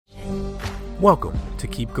Welcome to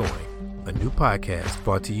Keep Going, a new podcast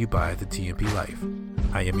brought to you by the TMP Life.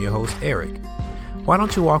 I am your host, Eric. Why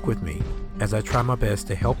don't you walk with me as I try my best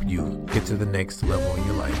to help you get to the next level in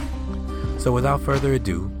your life? So without further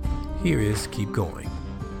ado, here is Keep Going.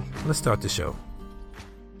 Let's start the show.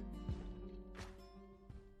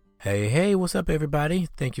 Hey, what's up, everybody?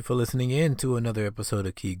 Thank you for listening in to another episode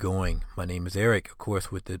of Keep Going. My name is Eric, of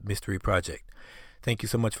course, with the Mystery Project. Thank you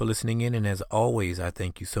so much for listening in, and as always, I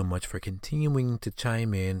thank you so much for continuing to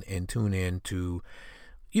chime in and tune in to,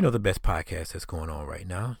 the best podcast that's going on right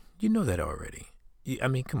now. You know that already. I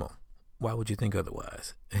mean, come on. Why would you think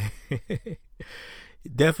otherwise?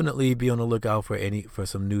 Definitely be on the lookout for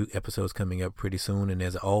some new episodes coming up pretty soon, and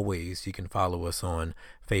as always, you can follow us on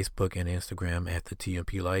Facebook and Instagram at the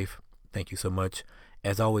TMP Life. Thank you so much,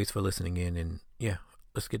 as always, for listening in, and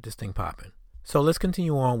let's get this thing popping. So let's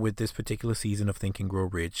continue on with this particular season of Think and Grow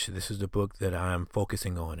Rich. This is the book that I'm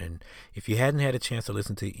focusing on. And if you hadn't had a chance to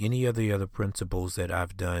listen to any of the other principles that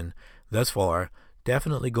I've done thus far,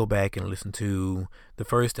 definitely go back and listen to the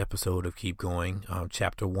first episode of Keep Going,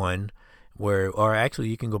 chapter 1, or actually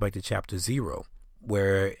you can go back to chapter 0,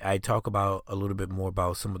 where I talk about a little bit more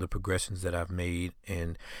about some of the progressions that I've made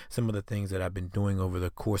and some of the things that I've been doing over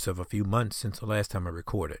the course of a few months since the last time I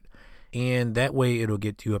recorded. And that way it'll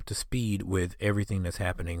get you up to speed with everything that's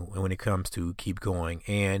happening when it comes to Keep Going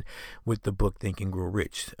and with the book Think and Grow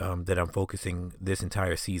Rich that I'm focusing this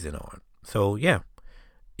entire season on. So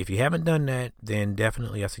if you haven't done that, then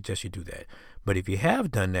definitely I suggest you do that. But if you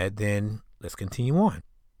have done that, then let's continue on.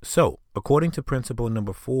 So according to principle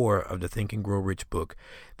number 4 of the Think and Grow Rich book,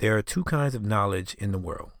 there are 2 kinds of knowledge in the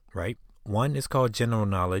world, right? One is called general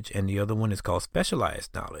knowledge, and the other one is called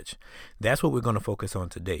specialized knowledge. That's what we're going to focus on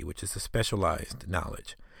today, which is the specialized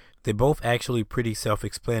knowledge. They're both actually pretty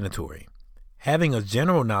self-explanatory. Having a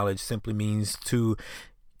general knowledge simply means to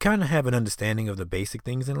kind of have an understanding of the basic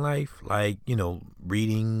things in life, like,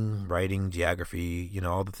 reading, writing, geography,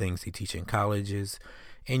 all the things they teach in colleges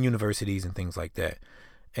and universities and things like that.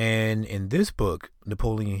 And in this book,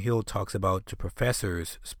 Napoleon Hill talks about the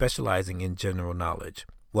professors specializing in general knowledge.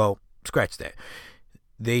 Well, scratch that.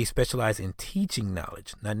 They specialize in teaching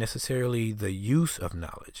knowledge, not necessarily the use of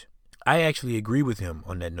knowledge. I actually agree with him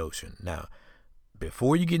on that notion. Now,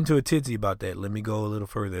 before you get into a tizzy about that, let me go a little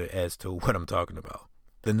further as to what I'm talking about.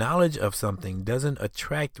 The knowledge of something doesn't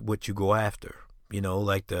attract what you go after,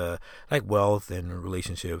 like wealth and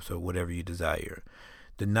relationships or whatever you desire.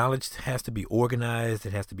 The knowledge has to be organized,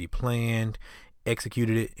 it has to be planned,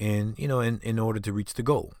 executed in order to reach the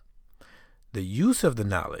goal. The use of the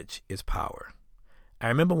knowledge is power. I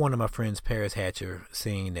remember one of my friends, Paris Hatcher,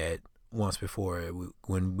 saying that once before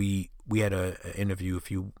when we had an interview a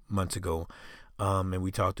few months ago, and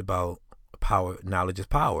we talked about power. Knowledge is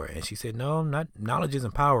power, and she said, "No, not knowledge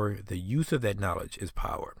isn't power. The use of that knowledge is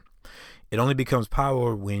power. It only becomes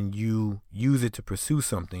power when you use it to pursue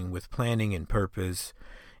something with planning and purpose,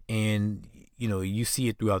 and you see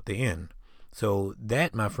it throughout the end. So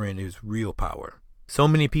that, my friend, is real power." So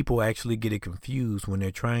many people actually get it confused when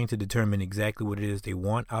they're trying to determine exactly what it is they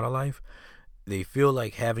want out of life. They feel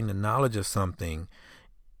like having the knowledge of something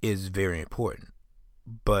is very important.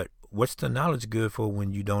 But what's the knowledge good for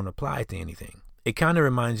when you don't apply it to anything? It kind of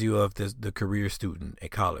reminds you of the career student at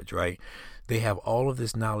college, right? They have all of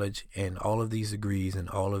this knowledge and all of these degrees and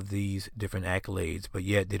all of these different accolades, but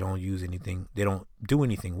yet they don't use anything. They don't do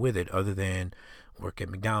anything with it other than work at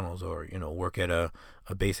McDonald's or, work at a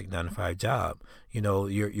basic 9-to-5 job.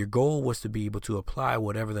 Your goal was to be able to apply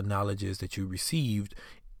whatever the knowledge is that you received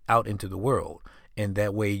out into the world. And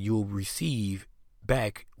that way you'll receive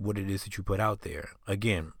back what it is that you put out there.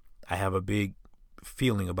 Again, I have a big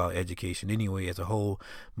feeling about education anyway as a whole,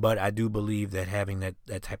 but I do believe that having that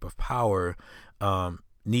type of power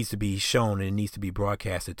needs to be shown and it needs to be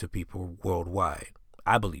broadcasted to people worldwide.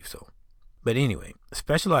 I believe so. But anyway,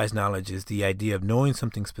 specialized knowledge is the idea of knowing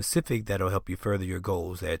something specific that'll help you further your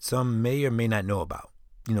goals that some may or may not know about.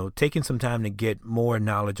 Taking some time to get more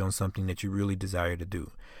knowledge on something that you really desire to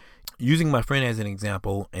do. Using my friend as an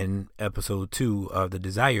example in episode 2 of the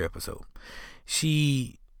Desire episode,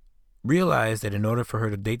 she realized that in order for her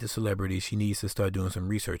to date the celebrity, she needs to start doing some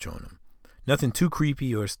research on them. Nothing too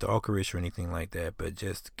creepy or stalkerish or anything like that, but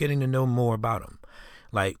just getting to know more about him.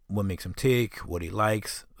 Like what makes him tick, what he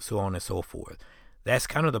likes, so on and so forth. That's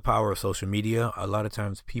kind of the power of social media. A lot of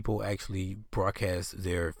times people actually broadcast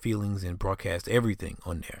their feelings and broadcast everything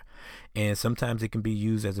on there. And sometimes it can be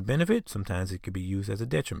used as a benefit. Sometimes it could be used as a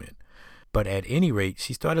detriment. But at any rate,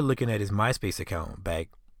 she started looking at his MySpace account back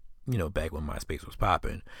when MySpace was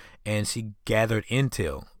popping. And she gathered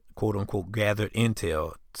intel, quote unquote,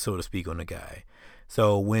 so to speak, on the guy.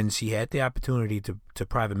 So when she had the opportunity to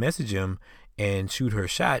private message him and shoot her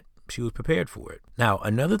shot, she was prepared for it. Now,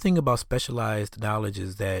 another thing about specialized knowledge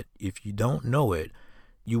is that if you don't know it,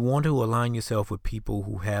 you want to align yourself with people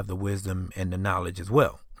who have the wisdom and the knowledge as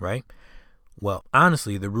well, right? Well,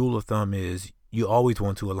 honestly, the rule of thumb is you always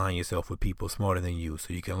want to align yourself with people smarter than you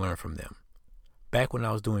so you can learn from them. Back when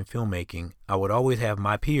I was doing filmmaking, I would always have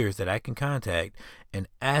my peers that I can contact and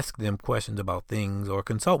ask them questions about things or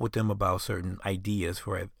consult with them about certain ideas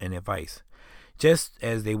for an advice, just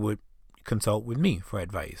as they would consult with me for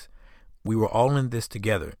advice. We were all in this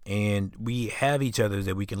together, and we have each other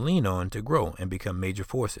that we can lean on to grow and become major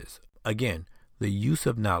forces. Again, the use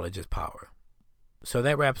of knowledge is power. So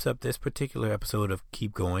that wraps up this particular episode of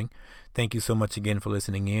Keep Going. Thank you so much again for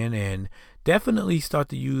listening in, and definitely start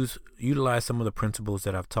to utilize some of the principles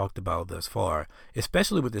that I've talked about thus far,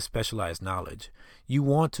 especially with this specialized knowledge. You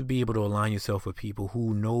want to be able to align yourself with people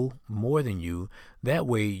who know more than you. That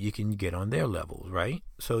way you can get on their levels, right?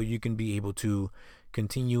 So you can be able to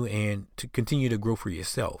continue to grow for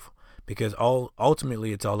yourself, because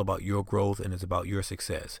ultimately it's all about your growth and it's about your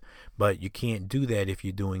success. But you can't do that if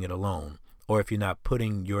you're doing it alone, or if you're not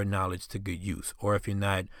putting your knowledge to good use, or if you're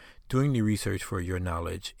not doing the research for your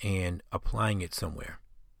knowledge and applying it somewhere.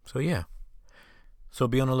 So yeah. So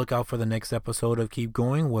be on the lookout for the next episode of Keep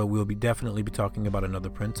Going, where we'll definitely be talking about another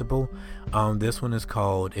principle. This one is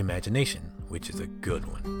called imagination, which is a good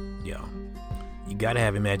one. Yeah. You got to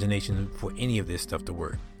have imagination for any of this stuff to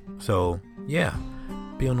work. So yeah,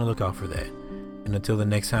 be on the lookout for that. And until the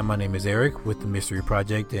next time, my name is Eric with the Mystery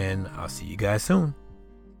Project, and I'll see you guys soon.